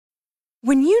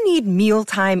When you need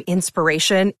mealtime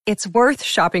inspiration, it's worth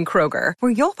shopping Kroger,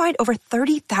 where you'll find over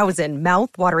 30,000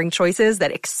 mouth-watering choices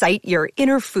that excite your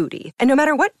inner foodie. And no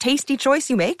matter what tasty choice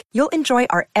you make, you'll enjoy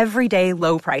our everyday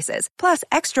low prices, plus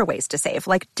extra ways to save,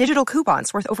 like digital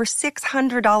coupons worth over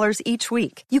 $600 each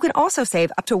week. You can also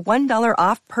save up to $1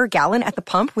 off per gallon at the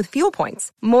pump with fuel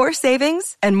points. More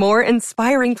savings and more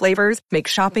inspiring flavors make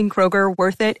shopping Kroger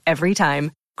worth it every time.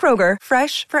 Kroger,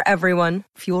 fresh for everyone.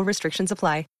 Fuel restrictions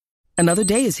apply. Another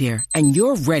day is here, and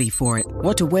you're ready for it.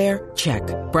 What to wear? Check.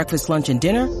 Breakfast, lunch, and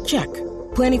dinner? Check.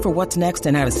 Planning for what's next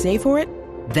and how to save for it?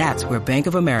 That's where Bank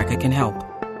of America can help.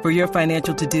 For your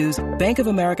financial to-dos, Bank of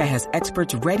America has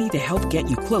experts ready to help get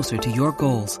you closer to your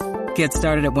goals. Get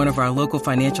started at one of our local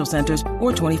financial centers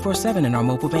or 24/7 in our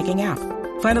mobile banking app.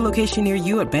 Find a location near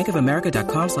you at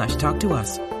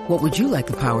bankofamerica.com/talktous. What would you like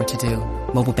the power to do?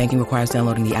 Mobile banking requires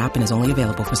downloading the app and is only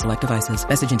available for select devices.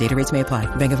 Message and data rates may apply.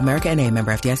 Bank of America N.A.,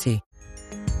 member FDIC.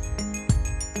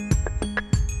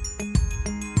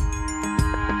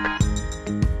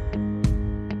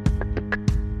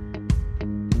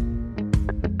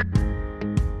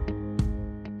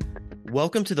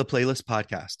 Welcome to the Playlist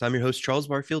Podcast. I'm your host, Charles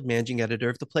Barfield, managing editor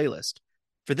of The Playlist.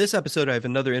 For this episode, I have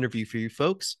another interview for you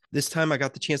folks. This time, I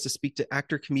got the chance to speak to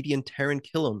actor-comedian Taran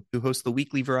Killam, who hosts the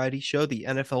weekly variety show, The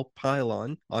NFL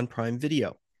Pylon, on Prime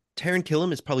Video. Taran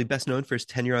Killam is probably best known for his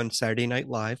tenure on Saturday Night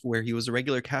Live, where he was a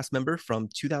regular cast member from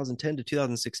 2010 to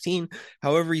 2016.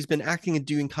 However, he's been acting and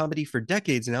doing comedy for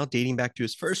decades now, dating back to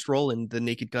his first role in The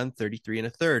Naked Gun 33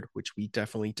 1/3, which we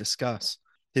definitely discuss.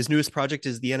 His newest project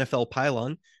is The NFL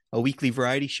Pylon, a weekly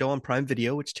variety show on Prime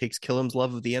Video, which takes Killam's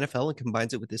love of the NFL and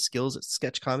combines it with his skills at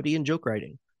sketch comedy and joke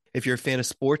writing. If you're a fan of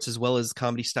sports as well as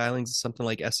comedy stylings of something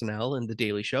like SNL and The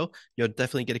Daily Show, you'll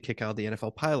definitely get a kick out of the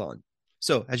NFL Pylon.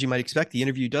 So, as you might expect, the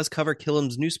interview does cover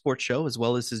Killam's new sports show, as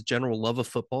well as his general love of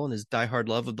football and his diehard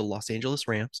love of the Los Angeles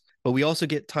Rams. But we also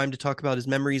get time to talk about his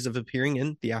memories of appearing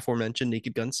in the aforementioned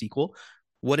Naked Gun sequel,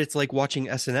 what it's like watching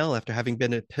SNL after having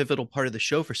been a pivotal part of the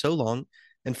show for so long,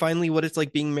 and finally, what it's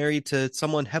like being married to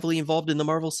someone heavily involved in the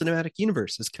Marvel Cinematic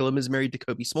Universe, as Killam is married to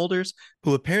Kobe Smulders,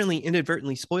 who apparently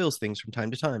inadvertently spoils things from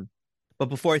time to time. But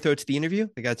before I throw it to the interview,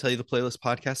 I got to tell you the Playlist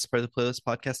Podcast is part of the Playlist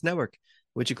Podcast Network,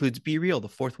 which includes Be Real, The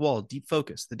Fourth Wall, Deep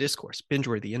Focus, The Discourse,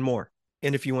 Bingeworthy, and more.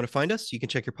 And if you want to find us, you can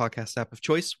check your podcast app of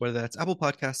choice, whether that's Apple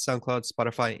Podcasts, SoundCloud,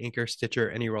 Spotify, Anchor,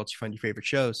 Stitcher, anywhere else you find your favorite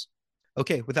shows.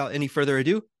 Okay, without any further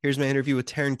ado, here's my interview with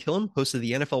Taran Killam, host of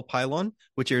the NFL Pylon,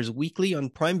 which airs weekly on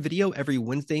Prime Video every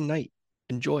Wednesday night.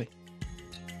 Enjoy.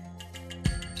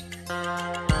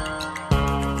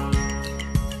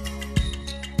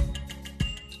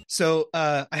 So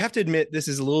I have to admit, this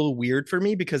is a little weird for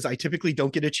me because I typically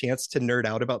don't get a chance to nerd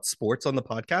out about sports on the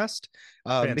podcast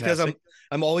because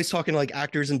I'm always talking to like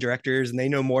actors and directors, and they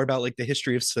know more about like the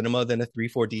history of cinema than a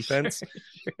 3-4 defense.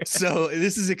 So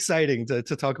this is exciting to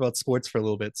talk about sports for a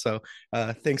little bit. So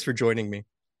thanks for joining me.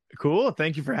 Cool.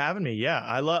 Thank you for having me. Yeah,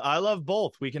 I love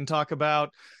both. We can talk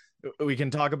about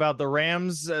the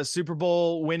Rams Super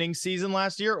Bowl winning season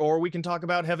last year, or we can talk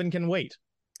about Heaven Can Wait.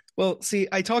 Well, see,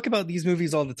 I talk about these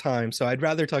movies all the time, so I'd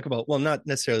rather talk about, well, not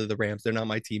necessarily the Rams. They're not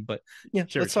my team, but yeah,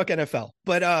 sure, let's talk NFL.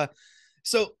 But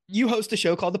so you host a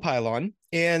show called The Pylon,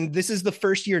 and this is the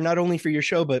first year not only for your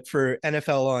show, but for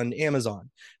NFL on Amazon.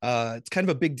 It's kind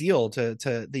of a big deal to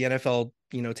the NFL,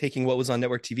 you know, taking what was on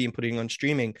network TV and putting it on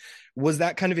streaming. Was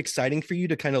that kind of exciting for you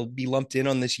to kind of be lumped in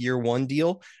on this year one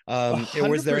deal? Or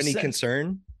was there any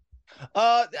concern?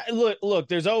 Look,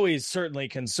 there's always certainly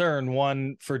concern,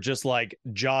 one for just like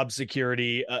job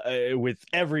security with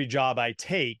every job I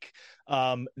take.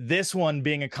 This one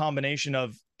being a combination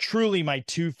of truly my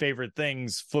two favorite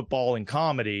things, football and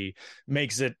comedy,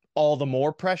 makes it all the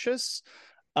more precious.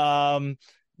 Being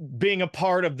a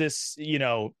part of this, you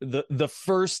know, the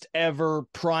first ever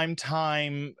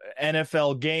primetime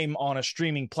NFL game on a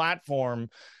streaming platform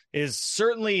is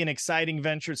certainly an exciting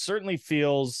venture. It certainly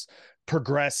feels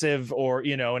progressive, or,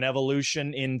 you know, an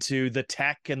evolution into the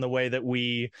tech and the way that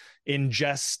we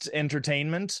ingest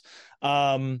entertainment,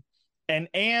 and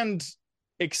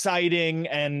exciting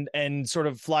and sort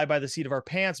of fly by the seat of our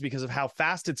pants because of how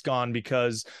fast it's gone,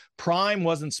 because Prime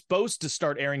wasn't supposed to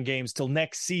start airing games till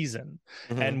next season.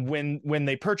 Mm-hmm. And when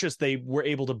they purchased, they were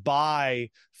able to buy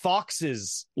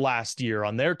Fox's last year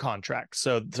on their contract.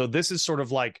 So this is sort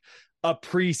of like a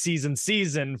preseason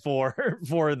season for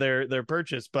their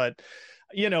purchase. But,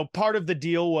 you know, part of the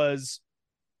deal was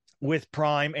with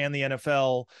Prime and the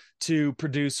NFL to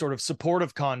produce sort of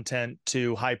supportive content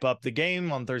to hype up the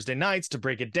game on Thursday nights, to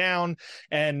break it down.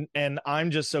 And I'm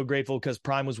just so grateful because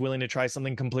Prime was willing to try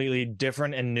something completely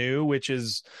different and new, which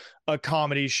is a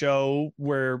comedy show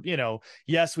where, you know,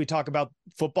 yes, we talk about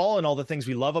football and all the things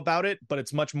we love about it, but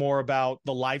it's much more about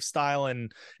the lifestyle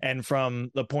and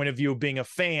from the point of view of being a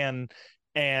fan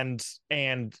and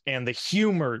the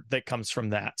humor that comes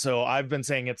from that. So I've been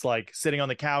saying it's like sitting on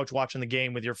the couch watching the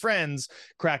game with your friends,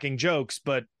 cracking jokes,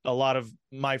 but a lot of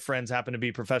my friends happen to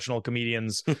be professional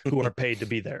comedians who are paid to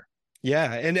be there.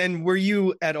 Yeah. And were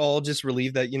you at all just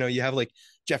relieved that, you know, you have like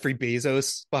Jeffrey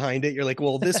Bezos behind it? You're like,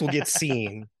 well, this will get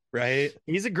seen, right?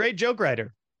 He's a great joke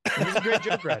writer. He's a great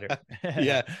joke writer.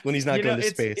 Yeah, when he's not going to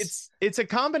space. It's a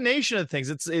combination of things.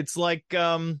 It's like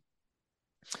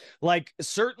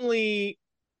certainly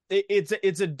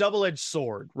it's a double-edged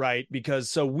sword, right? Because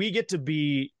so we get to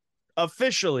be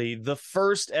officially the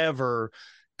first ever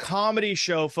comedy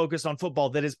show focused on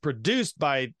football that is produced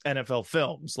by NFL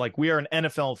Films. Like, we are an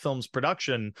NFL Films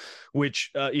production,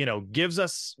 which gives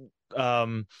us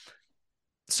so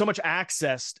much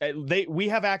access. We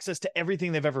have access to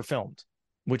everything they've ever filmed,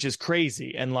 which is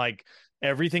crazy. And like,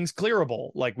 everything's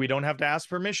clearable. Like, we don't have to ask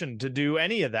permission to do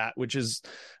any of that, which is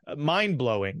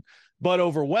mind-blowing but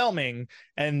overwhelming.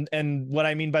 And what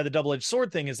I mean by the double-edged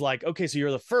sword thing is like, okay, so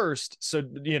you're the first, so,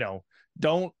 you know,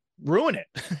 don't ruin it.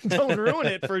 Don't ruin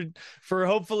it for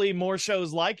hopefully more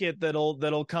shows like it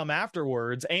that'll come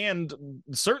afterwards, and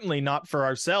certainly not for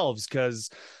ourselves, because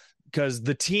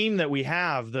the team that we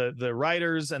have, the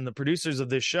writers and the producers of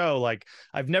this show, like,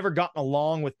 I've never gotten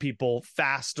along with people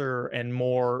faster and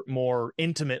more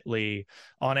intimately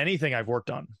on anything I've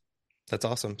worked on. That's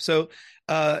awesome. So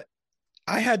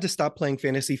I had to stop playing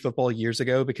fantasy football years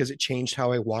ago because it changed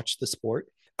how I watched the sport.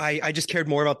 I just cared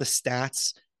more about the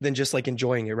stats than just like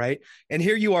enjoying it, right? And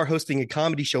here you are hosting a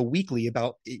comedy show weekly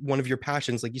about one of your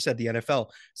passions, like you said, the NFL.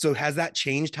 So has that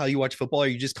changed how you watch football? Are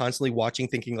you just constantly watching,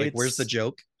 thinking like, where's the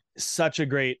joke? Such a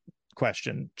great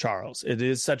question, Charles. It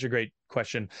is such a great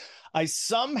question. I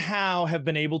somehow have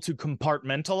been able to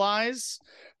compartmentalize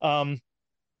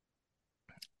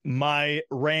my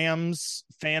Rams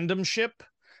fandomship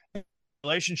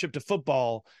relationship to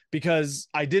football, because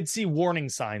I did see warning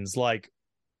signs, like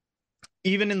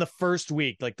even in the first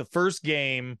week, like the first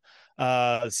game,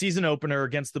 season opener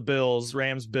against the Bills,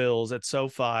 Rams-Bills at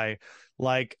SoFi.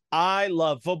 Like, I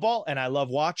love football and I love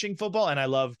watching football and I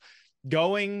love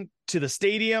going to the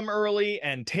stadium early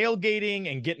and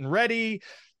tailgating and getting ready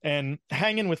and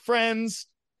hanging with friends.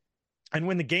 And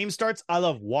when the game starts, I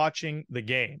love watching the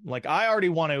game. Like, I already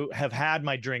want to have had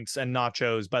my drinks and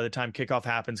nachos by the time kickoff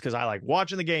happens, because I like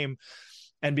watching the game.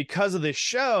 And because of this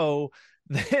show,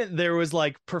 there was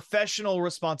like professional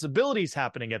responsibilities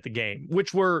happening at the game,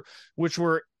 which were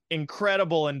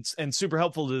incredible and super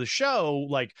helpful to the show.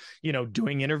 Like, you know,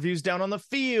 doing interviews down on the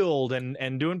field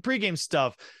and doing pregame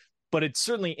stuff. But it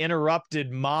certainly interrupted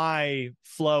my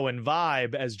flow and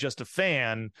vibe as just a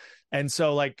fan. And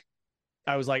so, like,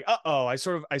 I was like, I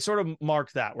sort of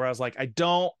marked that, where I was like, I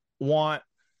don't want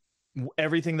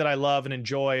everything that I love and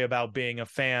enjoy about being a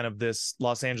fan of this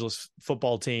Los Angeles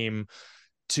football team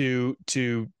to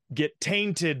get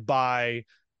tainted by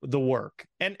the work.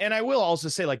 And I will also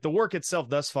say, like, the work itself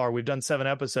thus far, we've done 7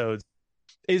 episodes,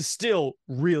 is still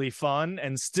really fun,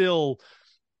 and still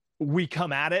we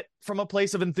come at it from a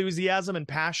place of enthusiasm and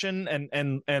passion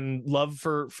and love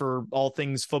for all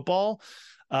things football.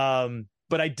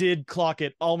 But I did clock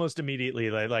it almost immediately.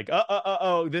 Like,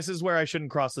 this is where I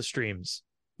shouldn't cross the streams.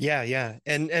 Yeah.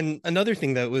 And another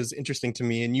thing that was interesting to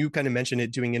me, and you kind of mentioned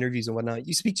it, doing interviews and whatnot,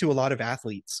 you speak to a lot of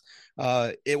athletes,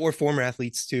 or former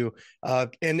athletes too.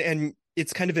 And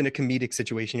it's kind of in a comedic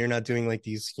situation. You're not doing like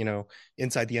these, you know,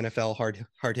 inside the NFL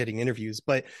hard hitting interviews,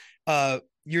 but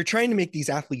you're trying to make these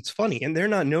athletes funny, and they're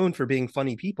not known for being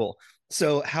funny people.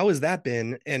 So how has that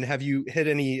been? And have you hit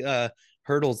any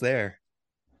hurdles there?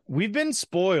 We've been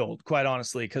spoiled, quite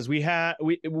honestly, because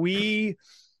we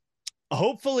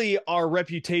hopefully our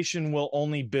reputation will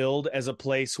only build as a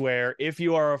place where, if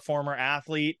you are a former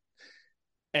athlete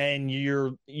and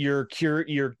you're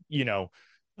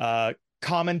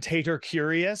commentator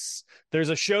curious, there's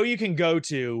a show you can go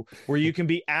to where you can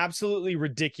be absolutely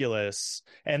ridiculous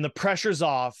and the pressure's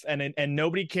off and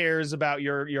nobody cares about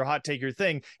your hot take, your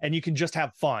thing, and you can just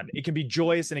have fun. It can be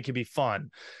joyous and it can be fun.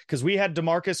 Because we had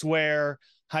DeMarcus Ware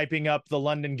hyping up the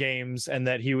London games and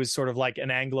that he was sort of like an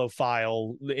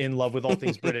Anglophile in love with all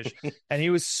things British. And he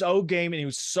was so game and he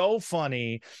was so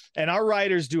funny. And our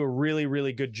writers do a really,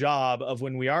 really good job of,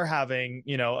 when we are having,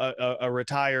 you know, a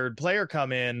retired player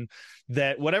come in,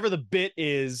 that whatever the bit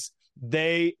is,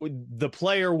 the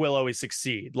player will always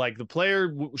succeed. Like the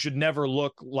player should never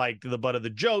look like the butt of the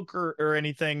joke or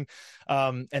anything.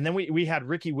 And then we had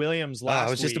Ricky Williams last week.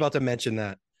 I was just about to mention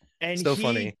that. And so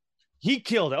funny. He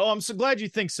killed it. Oh, I'm so glad you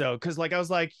think so. Cause like, I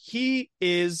was like, he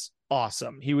is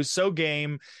awesome. He was so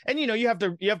game. And you have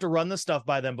to run the stuff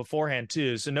by them beforehand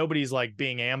too. So nobody's like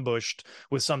being ambushed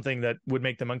with something that would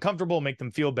make them uncomfortable, make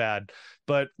them feel bad.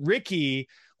 But Ricky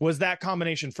was that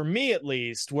combination for me, at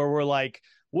least, where we're like,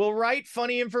 we'll write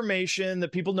funny information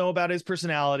that people know about his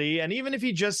personality. And even if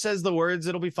he just says the words,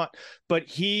 it'll be fun. But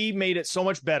he made it so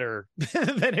much better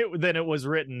than it was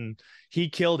written. He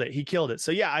killed it.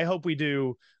 So yeah, I hope we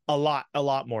do a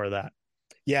lot more of that.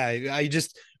 Yeah, I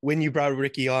just, when you brought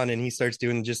Ricky on and he starts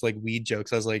doing just like weed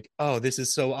jokes, I was like, oh, this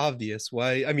is so obvious.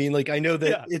 Why? I mean, like, I know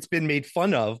that it's been made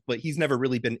fun of, but he's never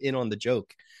really been in on the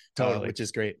joke, totally, which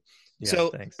is great. Yeah, so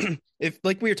thanks. If,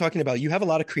 like we were talking about, you have a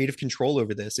lot of creative control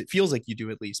over this. It feels like you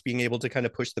do, at least, being able to kind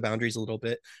of push the boundaries a little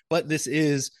bit. But this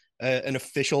is an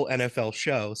official NFL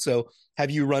show. So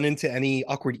have you run into any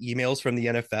awkward emails from the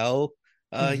NFL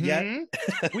yet?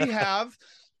 We have.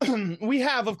 We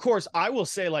have, of course. I will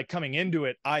say, like, coming into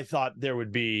it, I thought there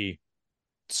would be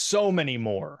so many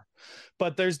more.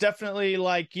 But there's definitely,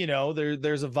 like,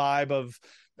 there's a vibe of,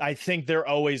 I think they're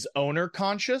always owner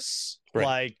conscious.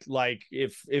 Right. Like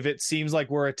if it seems like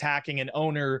we're attacking an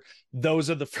owner, those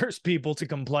are the first people to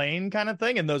complain, kind of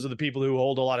thing. And those are the people who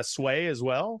hold a lot of sway as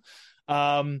well.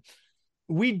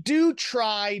 We do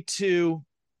try to,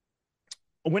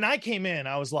 when I came in,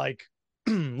 I was like,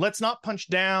 let's not punch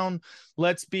down.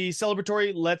 Let's be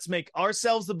celebratory. Let's make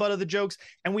ourselves the butt of the jokes.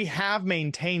 And we have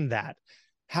maintained that.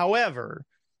 However,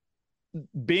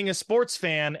 being a sports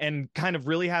fan and kind of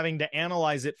really having to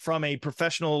analyze it from a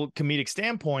professional comedic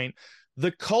standpoint,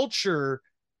 the culture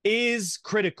is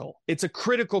critical. It's a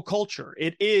critical culture.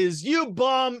 It is, you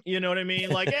bum, you know what I mean?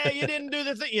 Like, hey, you didn't do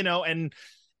the thing,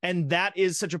 and that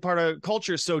is such a part of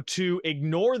culture. So to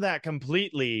ignore that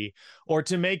completely, or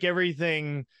to make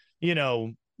everything,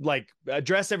 like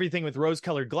address everything with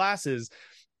rose-colored glasses,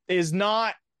 is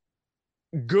not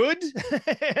good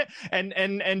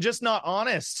and just not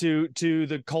honest to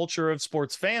the culture of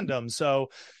sports fandom. So,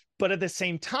 but at the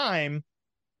same time,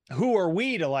 who are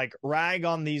we to like rag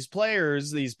on these players,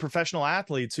 these professional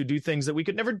athletes who do things that we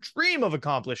could never dream of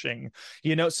accomplishing,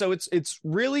 so it's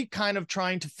really kind of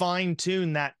trying to fine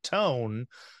tune that tone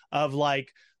of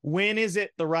like, when is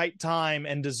it the right time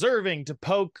and deserving to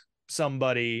poke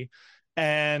somebody,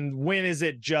 and when is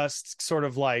it just sort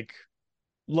of like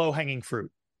low hanging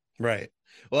fruit? Right.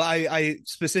 Well, I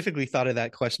specifically thought of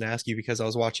that question to ask you because I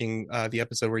was watching the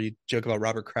episode where you joke about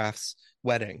Robert Kraft's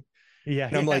wedding. Yeah.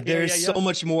 And I'm like, there's so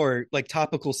much more like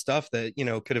topical stuff that,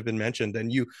 could have been mentioned.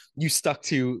 And you stuck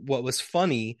to what was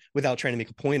funny without trying to make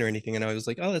a point or anything. And I was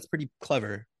like, oh, that's pretty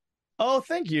clever. Oh,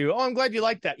 thank you. Oh, I'm glad you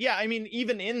like that. Yeah. I mean,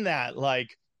 even in that,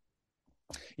 like,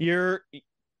 you're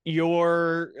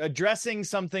addressing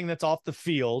something that's off the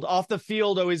field. Off the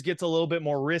field always gets a little bit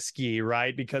more risky,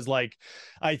 right? Because like,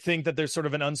 I think that there's sort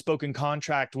of an unspoken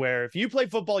contract where if you play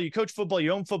football, you coach football,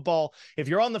 you own football, if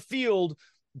you're on the field,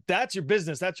 that's your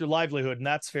business, that's your livelihood, and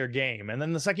that's fair game. And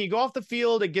then the second you go off the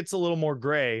field, it gets a little more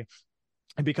gray.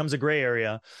 It becomes a gray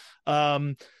area.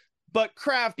 But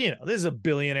Kraft, this is a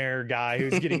billionaire guy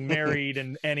who's getting married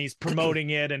and he's promoting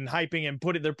it and hyping and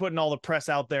they're putting all the press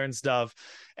out there and stuff.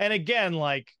 And again,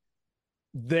 like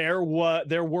there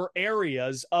were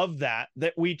areas of that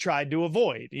we tried to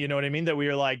avoid, you know what I mean? That we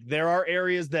were like, there are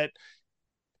areas that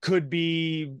could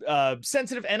be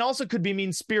sensitive and also could be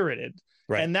mean-spirited.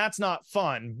 Right. And that's not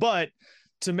fun. But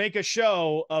to make a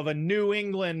show of a New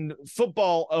England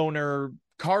football owner,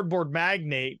 cardboard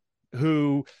magnate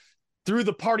who threw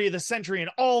the party of the century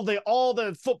and all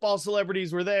the football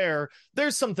celebrities were there,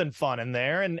 there's something fun in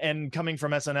there. And coming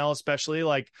from SNL, especially,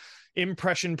 like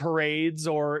impression parades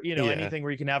or, anything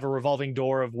where you can have a revolving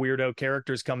door of weirdo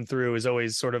characters come through is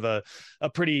always sort of a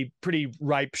pretty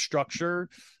ripe structure.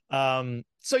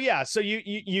 So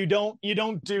you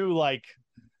don't do like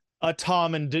a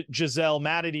Tom and Giselle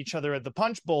mad at each other at the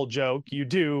Punch Bowl joke. You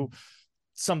do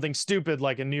something stupid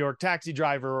like a New York taxi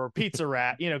driver or pizza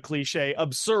rat, cliche,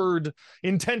 absurd,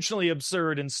 intentionally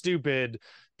absurd and stupid,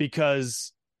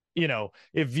 because,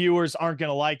 if viewers aren't going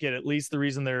to like it, at least the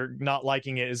reason they're not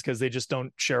liking it is because they just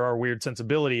don't share our weird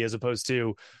sensibility, as opposed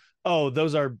to, oh,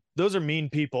 those are mean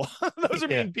people. Those are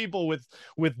mean people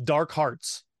with dark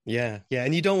hearts. Yeah. Yeah.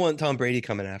 And you don't want Tom Brady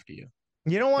coming after you.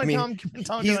 You don't want I mean, Tom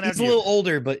coming he's after a you. little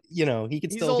older, but he can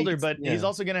He's still. older, but he's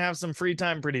also going to have some free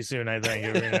time pretty soon, I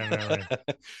think.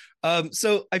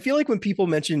 So I feel like when people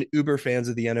mention Uber fans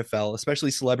of the NFL,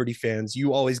 especially celebrity fans,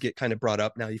 you always get kind of brought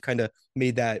up. Now you've kind of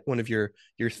made that one of your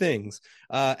things.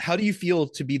 How do you feel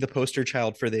to be the poster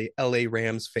child for the LA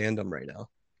Rams fandom right now?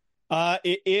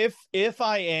 If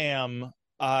I am,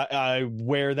 I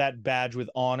wear that badge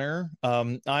with honor.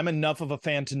 I'm enough of a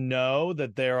fan to know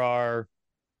that there are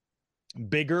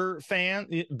bigger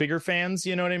fans.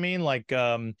 You know what I mean? Like,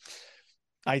 I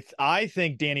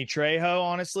think Danny Trejo,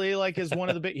 honestly, like, is one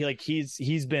of the big.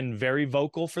 He's been very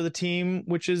vocal for the team,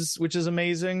 which is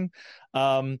amazing.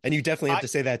 And you definitely have to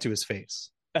say that to his face.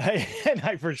 And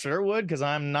I for sure would, because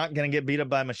I'm not going to get beat up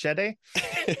by machete.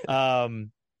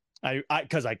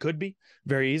 Because I could be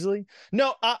very easily.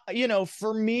 No,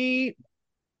 for me,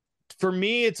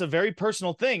 it's a very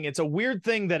personal thing. It's a weird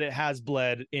thing that it has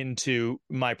bled into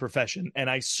my profession. And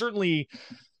I certainly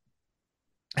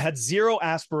had zero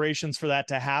aspirations for that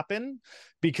to happen,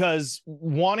 because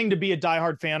wanting to be a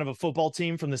diehard fan of a football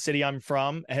team from the city I'm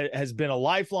from has been a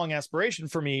lifelong aspiration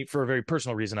for me for a very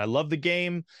personal reason. I love the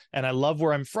game and I love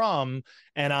where I'm from.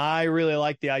 And I really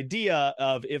like the idea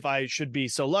of, if I should be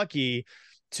so lucky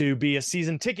to be a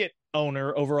season ticket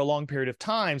owner over a long period of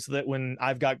time, so that when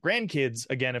I've got grandkids,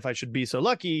 again, if I should be so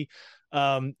lucky,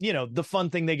 the fun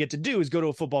thing they get to do is go to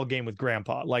a football game with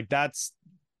grandpa. Like,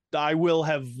 I will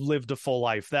have lived a full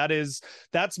life. That's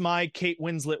my Kate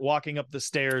Winslet walking up the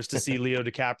stairs to see Leo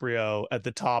DiCaprio at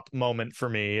the top moment for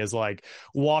me, is like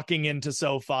walking into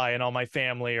SoFi and all my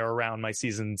family are around my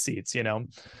season seats,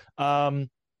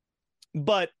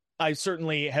 but I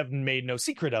certainly have made no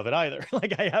secret of it either.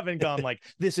 Like, I haven't gone like,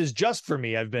 this is just for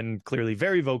me. I've been clearly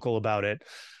very vocal about it.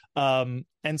 And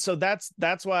so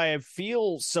that's why I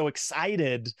feel so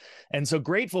excited and so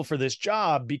grateful for this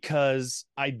job, because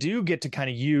I do get to kind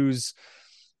of use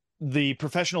the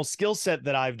professional skill set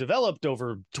that I've developed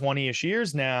over 20-ish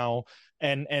years now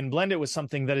and blend it with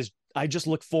something that is, I just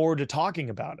look forward to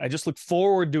talking about. I just look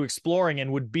forward to exploring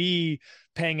and would be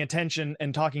paying attention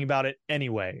and talking about it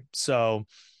anyway. So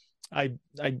I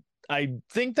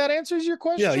think that answers your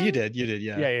question. Yeah, you did.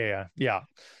 Yeah.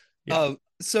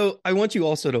 So I want you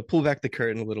also to pull back the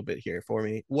curtain a little bit here for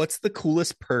me. What's the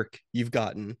coolest perk you've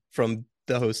gotten from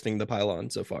the hosting the Pylon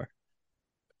so far?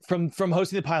 From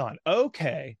hosting the Pylon.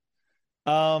 Okay.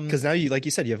 Because now, you, like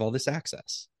you said, you have all this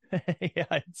access.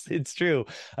 Yeah, it's true.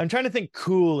 I'm trying to think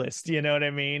coolest, you know what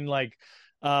I mean? Like,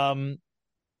 the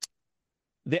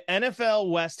NFL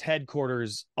West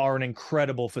headquarters are an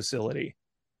incredible facility.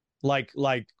 Like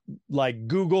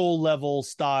Google level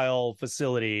style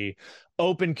facility,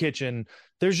 open kitchen.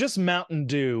 There's just Mountain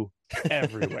Dew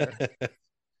everywhere.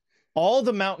 All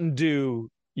the Mountain Dew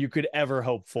you could ever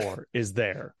hope for is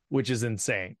there, which is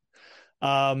insane.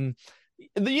 I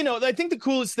think the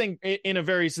coolest thing, in a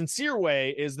very sincere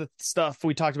way, is the stuff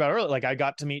we talked about earlier. Like, I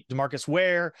got to meet DeMarcus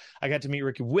Ware. I got to meet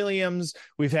Ricky Williams.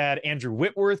 We've had Andrew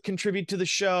Whitworth contribute to the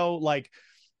show. Like,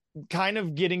 kind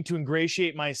of getting to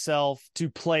ingratiate myself to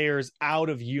players out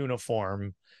of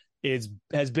uniform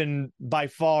has been by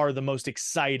far the most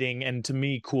exciting and, to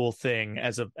me, cool thing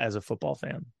as a football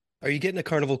fan. Are you getting a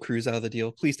Carnival cruise out of the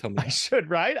deal? Please tell me. I should,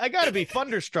 right? I got to be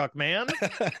thunderstruck, man.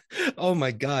 Oh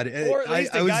my God. Or at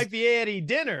least a Guy Fieri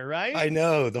dinner, right? I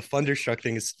know. The thunderstruck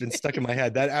thing has been stuck in my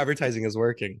head. That advertising is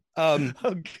working. Oh,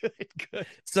 good.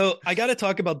 So I got to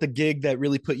talk about the gig that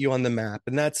really put you on the map,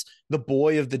 and that's the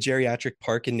boy of the geriatric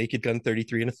park in Naked Gun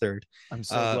 33 1/3. I'm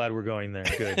so glad we're going there.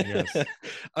 Good, yes.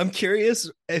 I'm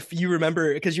curious if you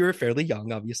remember, because you were fairly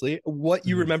young, obviously, what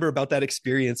you remember about that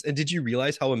experience, and did you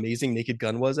realize how amazing Naked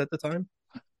Gun was at the time?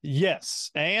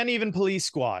 Yes, and even Police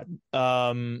Squad.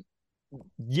 And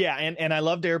I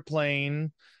loved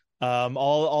Airplane.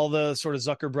 All the sort of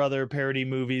Zucker brother parody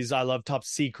movies. I love Top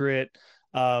Secret.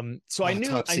 I knew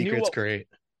Top Secret's great.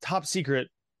 Top Secret,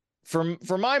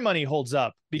 for my money, holds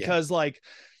up, because like,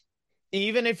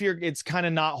 even if it's kind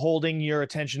of not holding your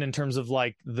attention in terms of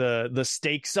like the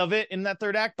stakes of it in that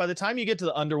third act, by the time you get to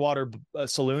the underwater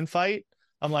saloon fight,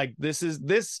 I'm like,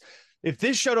 if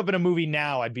this showed up in a movie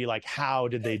now, I'd be like, how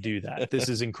did they do that? This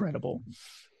is incredible.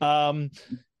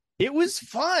 It was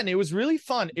fun. It was really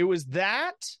fun. It was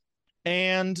that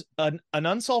and an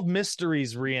Unsolved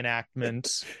Mysteries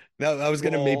reenactment. No, I was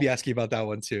going to maybe ask you about that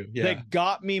one too. Yeah. That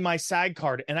got me my SAG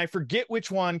card. And I forget which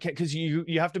one, because you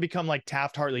have to become like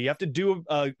Taft-Hartley. You have to do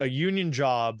a union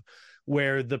job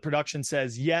where the production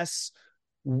says, yes,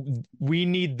 we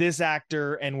need this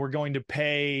actor and we're going to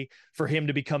pay for him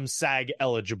to become SAG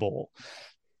eligible.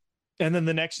 And then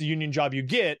the next union job you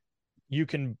get, you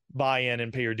can buy in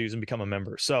and pay your dues and become a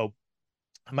member. So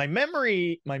my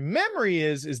memory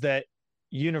is that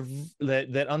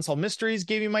that Unsolved Mysteries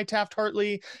gave me my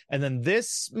Taft-Hartley, and then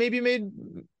this maybe made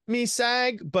me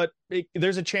SAG, but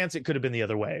there's a chance it could have been the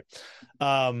other way.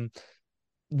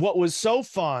 What was so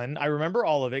fun, I remember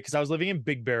all of it because I was living in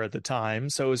Big Bear at the time,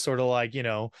 so it was sort of like,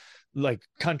 like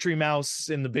country mouse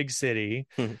in the big city.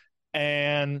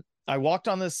 And I walked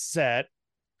on this set,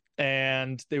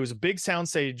 and there was a big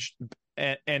soundstage,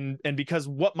 and because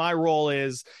what my role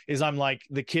is I'm like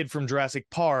the kid from Jurassic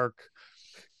Park,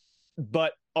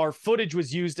 but our footage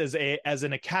was used as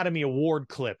an Academy Award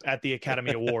clip at the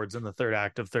Academy Awards in the third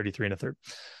act of 33 and a Third.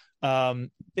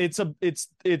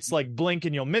 It's like blink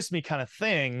and you'll miss me kind of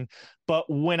thing. But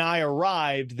when I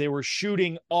arrived, they were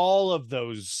shooting all of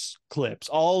those clips,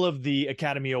 all of the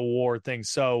Academy Award things.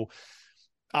 So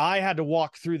I had to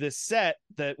walk through this set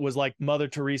that was like Mother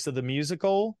Teresa the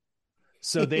musical.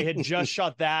 So they had just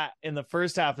shot that in the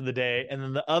first half of the day, and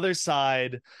then the other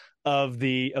side of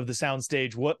the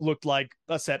soundstage, what looked like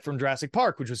a set from Jurassic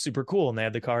Park, which was super cool, and they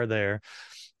had the car there.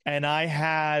 And I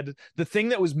had the thing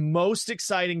that was most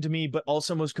exciting to me, but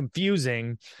also most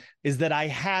confusing, is that I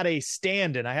had a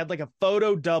stand-in. I had like a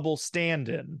photo double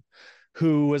stand-in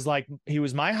who was like, he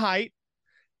was my height,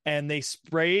 and they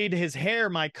sprayed his hair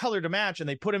my color to match, and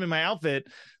they put him in my outfit,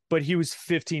 but he was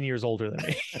 15 years older than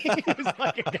me. He was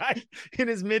like a guy in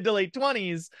his mid to late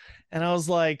 20s. And I was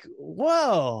like,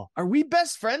 whoa, are we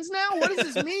best friends now? What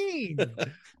does this mean?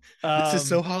 This is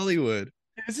so Hollywood.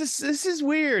 This is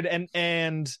weird.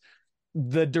 And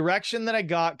the direction that I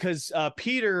got, because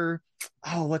Peter,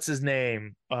 what's his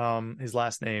name? His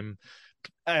last name,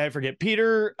 I forget.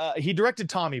 Peter, he directed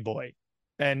Tommy Boy.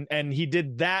 And he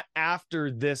did that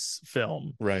after this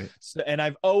film. Right. So, and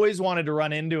I've always wanted to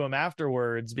run into him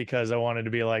afterwards because I wanted to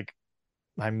be like,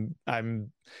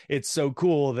 it's so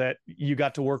cool that you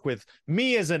got to work with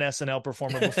me as an SNL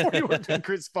performer before you worked with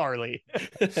Chris Farley.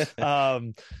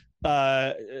 I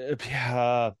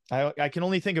can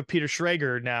only think of Peter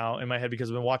Schrager now in my head because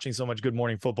I've been watching so much Good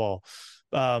Morning Football.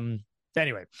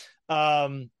 Anyway,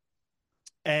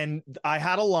 and I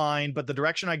had a line, but the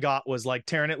direction I got was like,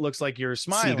 Taran, it looks like you're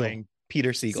smiling.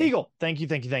 Peter Siegel. Thank you.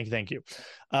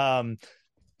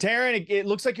 Taran, it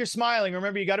looks like you're smiling.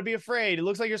 Remember, you got to be afraid. It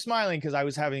looks like you're smiling, because I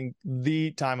was having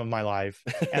the time of my life.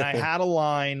 And I had a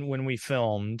line when we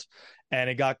filmed, and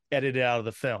it got edited out of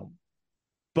the film.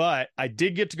 But I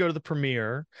did get to go to the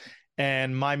premiere,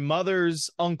 and my mother's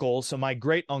uncle, so my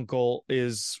great uncle,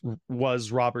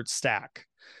 was Robert Stack.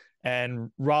 And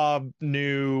Rob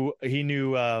knew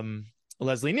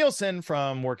Leslie Nielsen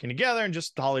from working together and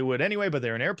just Hollywood anyway, but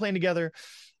they're in Airplane together.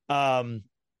 And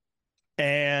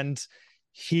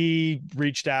he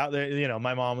reached out,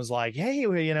 my mom was like, hey,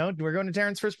 we're going to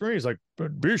Taran's first premiere. He's like,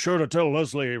 but be sure to tell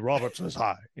Leslie Robert says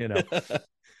hi,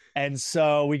 And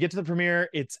so we get to the premiere.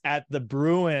 It's at the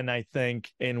Bruin, I think,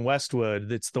 in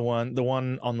Westwood. It's the one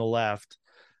on the left.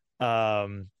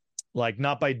 Like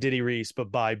not by Diddy Reese,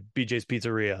 but by BJ's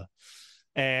Pizzeria.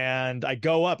 And I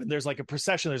go up, and there's like a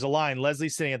procession. There's a line.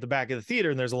 Leslie's sitting at the back of the theater,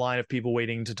 and there's a line of people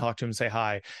waiting to talk to him and say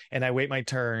hi. And I wait my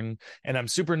turn, and I'm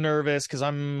super nervous because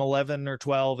I'm 11 or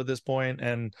 12 at this point.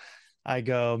 And I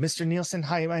go, Mr. Nielsen,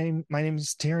 hi, my name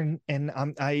is Taran, and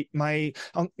my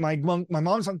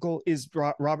mom's uncle is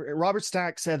Robert. Robert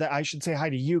Stack said that I should say hi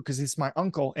to you because he's my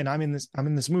uncle, and I'm in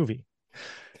this movie.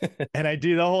 And I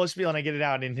do the whole spiel, and I get it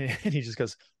out, and he just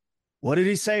goes, what did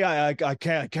he say? I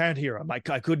can't hear him. I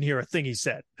couldn't hear a thing he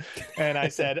said. And I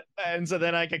said, and so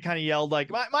then I kind of yelled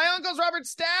like, my uncle's Robert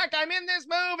Stack. I'm in this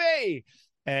movie.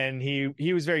 And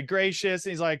he was very gracious.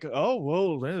 And he's like, oh,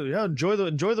 well, yeah, enjoy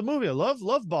the movie. I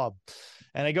love Bob.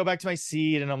 And I go back to my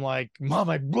seat, and I'm like, Mom,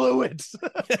 I blew it.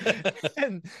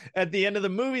 And at the end of the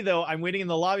movie, though, I'm waiting in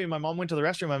the lobby. My mom went to the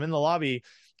restroom. I'm in the lobby,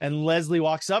 and Leslie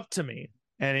walks up to me.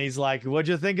 And he's like, what'd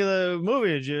you think of the movie?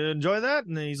 Did you enjoy that?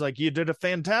 And he's like, you did a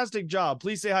fantastic job.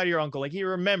 Please say hi to your uncle. Like, he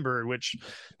remembered, which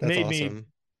made me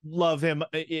love him,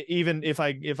 even if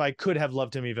I could have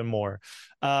loved him even more.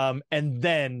 And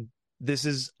then this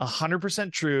is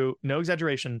 100% true. No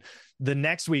exaggeration. The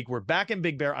next week, we're back in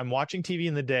Big Bear. I'm watching TV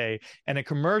in the day, and a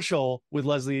commercial with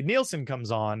Leslie Nielsen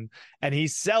comes on, and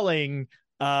he's selling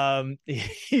hearing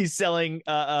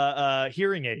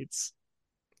aids.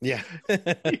 Yeah.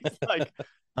 He's like,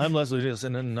 I'm Leslie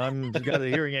Nielsen, and I'm got a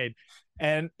hearing aid.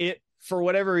 And it, for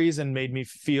whatever reason, made me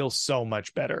feel so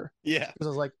much better. Yeah. Because I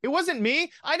was like, it wasn't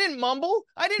me. I didn't mumble.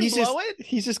 I didn't blow it.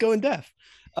 He's just going deaf.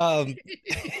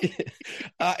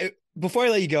 Before I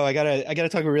let you go, I gotta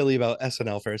talk really about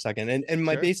SNL for a second. And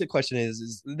my basic question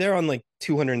is they're on like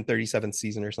 237th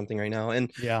season or something right now.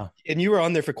 And yeah. And you were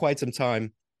on there for quite some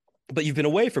time. but you've been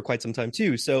away for quite some time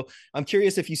too. So I'm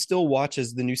curious if you still watch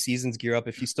as the new seasons gear up,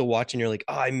 if you still watch and you're like,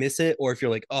 oh, I miss it, or if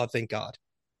you're like, oh, thank God.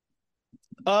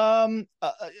 Column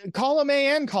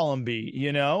A and column B,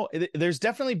 you know, there's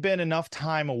definitely been enough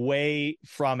time away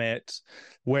from it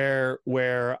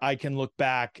where I can look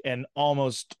back and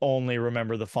almost only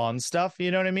remember the fun stuff.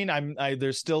 You know what I mean?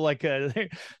 There's still like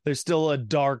there's still a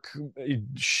dark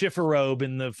chifforobe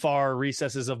in the far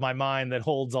recesses of my mind that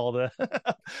holds all the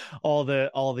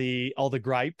all the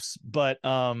gripes. But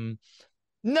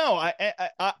no,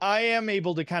 I am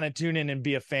able to kind of tune in and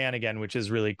be a fan again, which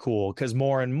is really cool, because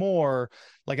more and more,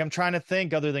 like, I'm trying to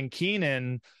think other than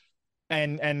Keenan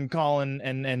and Colin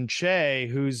and Che,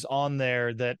 who's on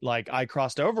there that like I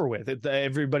crossed over with.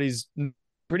 Everybody's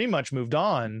pretty much moved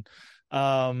on.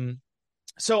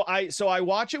 So I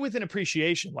watch it with an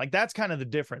appreciation. Like, that's kind of the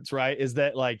difference, right? Is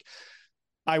that like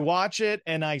I watch it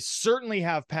and I certainly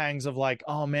have pangs of like,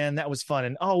 oh man, that was fun.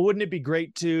 And oh, wouldn't it be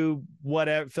great to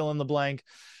whatever, fill in the blank.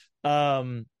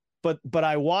 But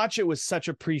I watch it with such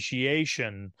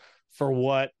appreciation for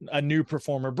what a new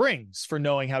performer brings, for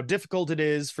knowing how difficult it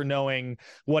is, for knowing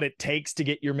what it takes to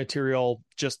get your material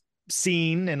just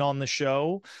seen and on the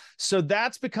show. So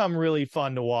that's become really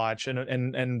fun to watch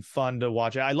and fun to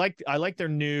watch. I like their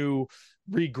new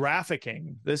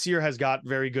regraphicking. This year has got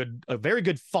a very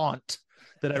good font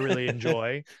that I really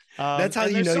enjoy. That's how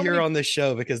you know you're on the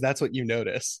show, because that's what you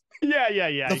notice.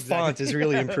 Yeah. The font is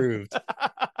really improved.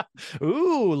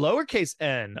 Ooh, lowercase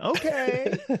n.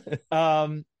 Okay.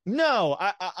 No,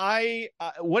 I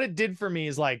what it did for me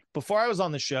is, like, before I was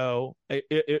on the show,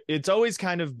 it's always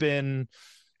kind of been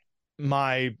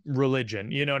my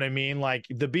religion. You know what I mean? Like,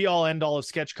 the be all end all of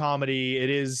sketch comedy. It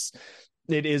is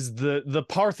the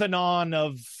Parthenon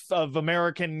of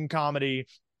American comedy.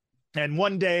 And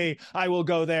one day I will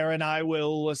go there and I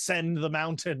will ascend the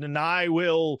mountain and I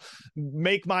will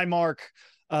make my mark.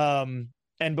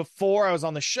 And before I was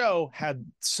on the show, had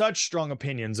such strong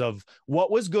opinions of what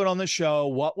was good on the show,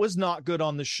 what was not good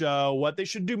on the show, what they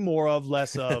should do more of,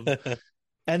 less of.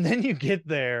 And then you get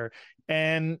there,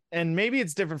 and maybe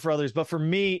it's different for others, but for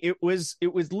me, it was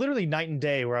literally night and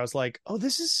day, where I was like, oh,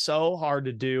 this is so hard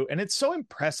to do. And it's so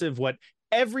impressive what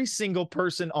every single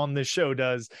person on this show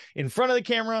does, in front of the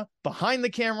camera, behind the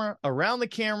camera, around the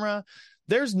camera.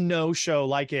 There's no show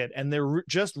like it, and there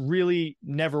just really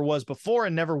never was before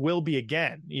and never will be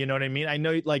again. You know what I mean? I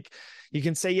know, like, you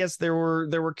can say, yes, there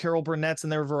were Carol Burnett's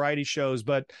and there were variety shows,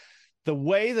 but the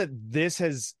way that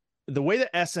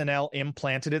SNL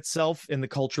implanted itself in the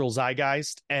cultural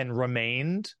zeitgeist and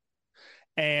remained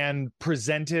and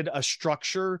presented a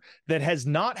structure that has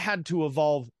not had to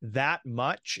evolve that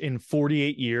much in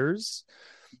 48 years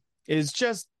is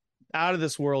just out of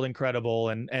this world incredible.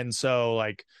 And so,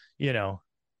 like, you know,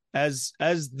 as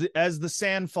the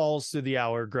sand falls through the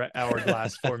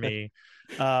hourglass for me,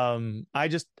 I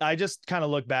just kind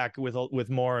of look back with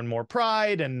more and more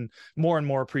pride and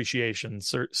more appreciation,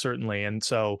 certainly. And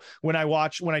so when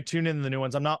I tune in the new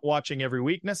ones, I'm not watching every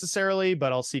week necessarily,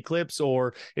 but I'll see clips,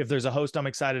 or if there's a host I'm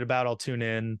excited about, I'll tune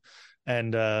in,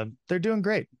 and they're doing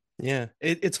great. Yeah.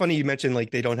 It's funny you mentioned,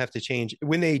 like, they don't have to change.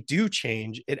 When they do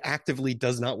change, it actively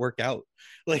does not work out.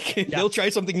 Like, they'll try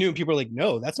something new and people are like,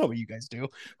 no, that's not what you guys do,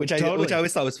 which I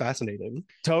always thought was fascinating.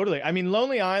 Totally. I mean,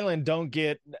 Lonely Island don't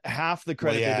get half the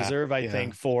credit they deserve, I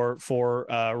think, for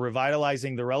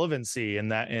revitalizing the relevancy in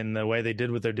the way they did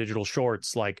with their digital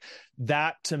shorts. Like,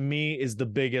 that to me is the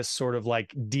biggest sort of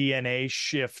like DNA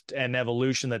shift and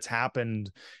evolution that's happened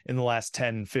in the last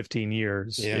 10, 15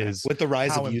 years. Is with the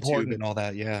rise of YouTube and all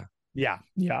that. Yeah.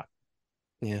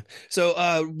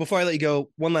 So before I let you go,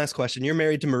 one last question. You're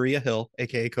married to Maria Hill,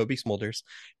 aka Kobe Smulders,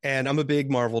 and I'm a big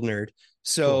Marvel nerd.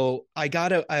 So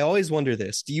cool. I always wonder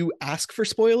this. Do you ask for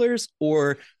spoilers,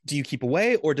 or do you keep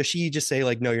away, or does she just say,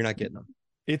 like, no, you're not getting them?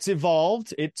 It's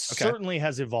evolved. It certainly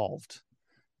has evolved.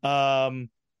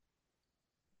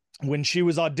 When she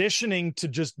was auditioning to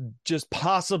just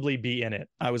possibly be in it,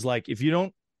 I was like, if you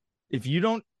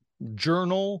don't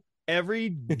journal every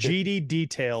GD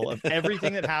detail of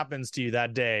everything that happens to you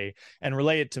that day and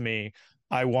relay it to me,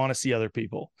 I want to see other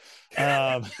people.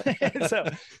 So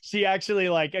she actually,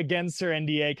 like, against her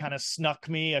NDA, kind of snuck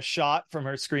me a shot from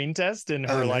her screen test in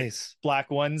her like black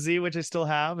onesie, which I still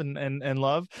have and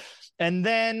love. And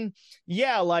then,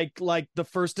 like the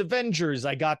first Avengers,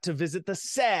 I got to visit the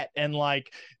set, and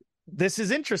like, this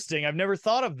is interesting. I've never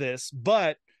thought of this,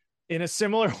 but in a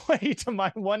similar way to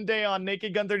my one day on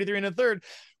Naked Gun 33 1/3,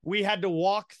 we had to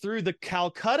walk through the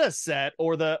Calcutta set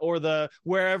or the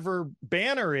wherever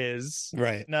Banner is,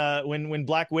 right? When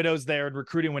Black Widow's there and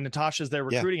recruiting, when Natasha's there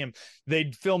recruiting him,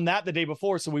 they'd filmed that the day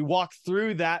before, so we walked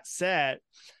through that set.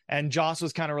 And Joss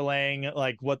was kind of relaying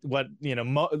like what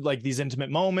like these intimate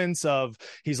moments of,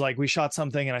 he's like, we shot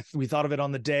something and we thought of it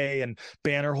on the day, and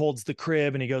Banner holds the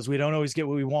crib and he goes, we don't always get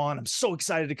what we want. I'm so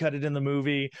excited to cut it in the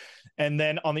movie. And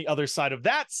then on the other side of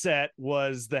that set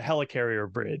was the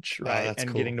helicarrier bridge, right? Oh, and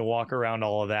cool. Getting to walk around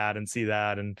all of that and see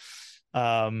that and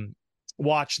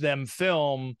watch them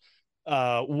film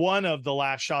one of the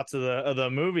last shots of the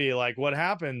movie, like what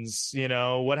happens,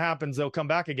 they'll come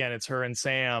back again, it's her and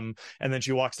Sam, and then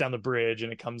she walks down the bridge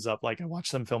and it comes up, like I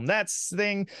watched them film that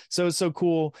thing, so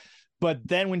cool. But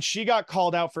then when she got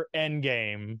called out for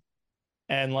Endgame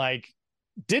and like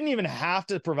didn't even have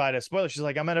to provide a spoiler, she's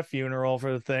like, I'm at a funeral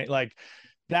for the thing, like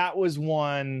that was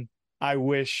one I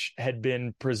wish had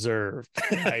been preserved,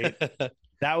 right?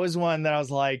 That was one that I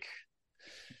was like,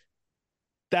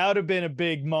 that would have been a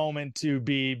big moment to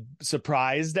be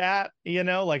surprised at,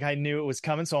 like I knew it was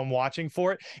coming, so I'm watching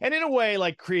for it. And in a way,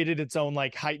 like created its own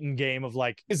like heightened game of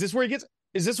like, is this where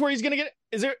he's going to get it?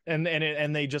 Is there?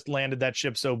 And they just landed that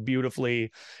ship so beautifully,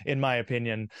 in my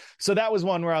opinion. So that was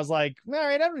one where I was like, all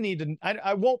right, I don't need to,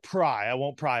 I won't pry. I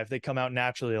won't pry if they come out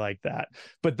naturally like that.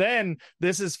 But then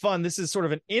this is fun. This is sort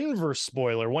of an inverse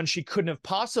spoiler, one she couldn't have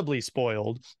possibly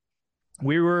spoiled.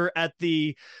 We were at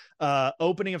the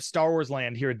opening of Star Wars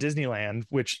Land here at Disneyland,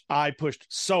 which I pushed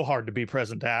so hard to be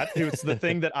present at. It's the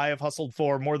thing that I have hustled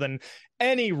for more than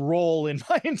any role in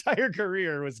my entire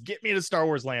career, was get me to Star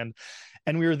Wars Land.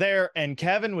 And we were there, and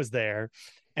Kevin was there,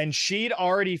 and she'd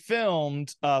already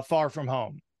filmed Far From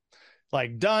Home.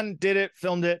 Like done, did it,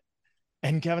 filmed it.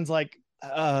 And Kevin's like,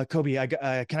 Kobe,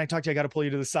 can I talk to you? I got to pull you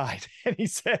to the side. And he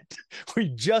said, we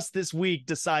just this week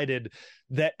decided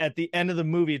that at the end of the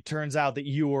movie, it turns out that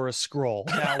you were a Skrull.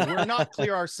 Now, we're not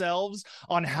clear ourselves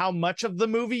on how much of the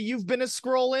movie you've been a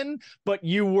Skrull in, but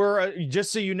you were,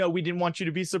 just so you know, we didn't want you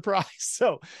to be surprised.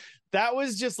 So that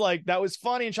was just like, that was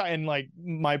funny and shy. And like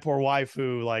my poor wife,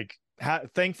 who like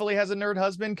thankfully has a nerd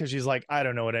husband, because she's like, I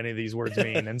don't know what any of these words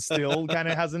mean, and still kind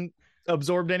of hasn't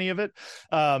absorbed any of it.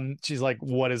 She's like,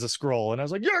 what is a Skrull? And I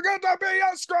was like, you're gonna be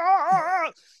a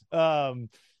Skrull.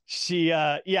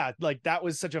 Like that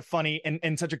was such a funny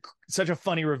and such a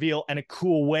funny reveal, and a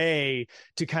cool way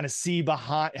to kind of see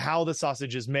behind how the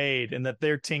sausage is made, and that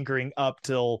they're tinkering up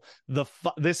till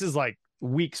this is like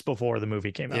weeks before the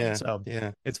movie came out. So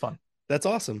it's fun. That's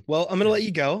awesome. Well, I'm going to let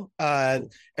you go.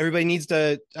 Everybody needs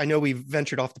to, I know we've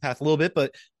ventured off the path a little bit,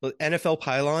 but NFL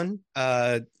Pylon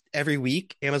every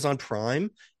week, Amazon Prime,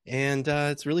 and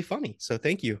it's really funny. So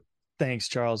thank you. Thanks,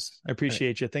 Charles. I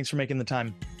appreciate you. Thanks for making the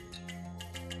time.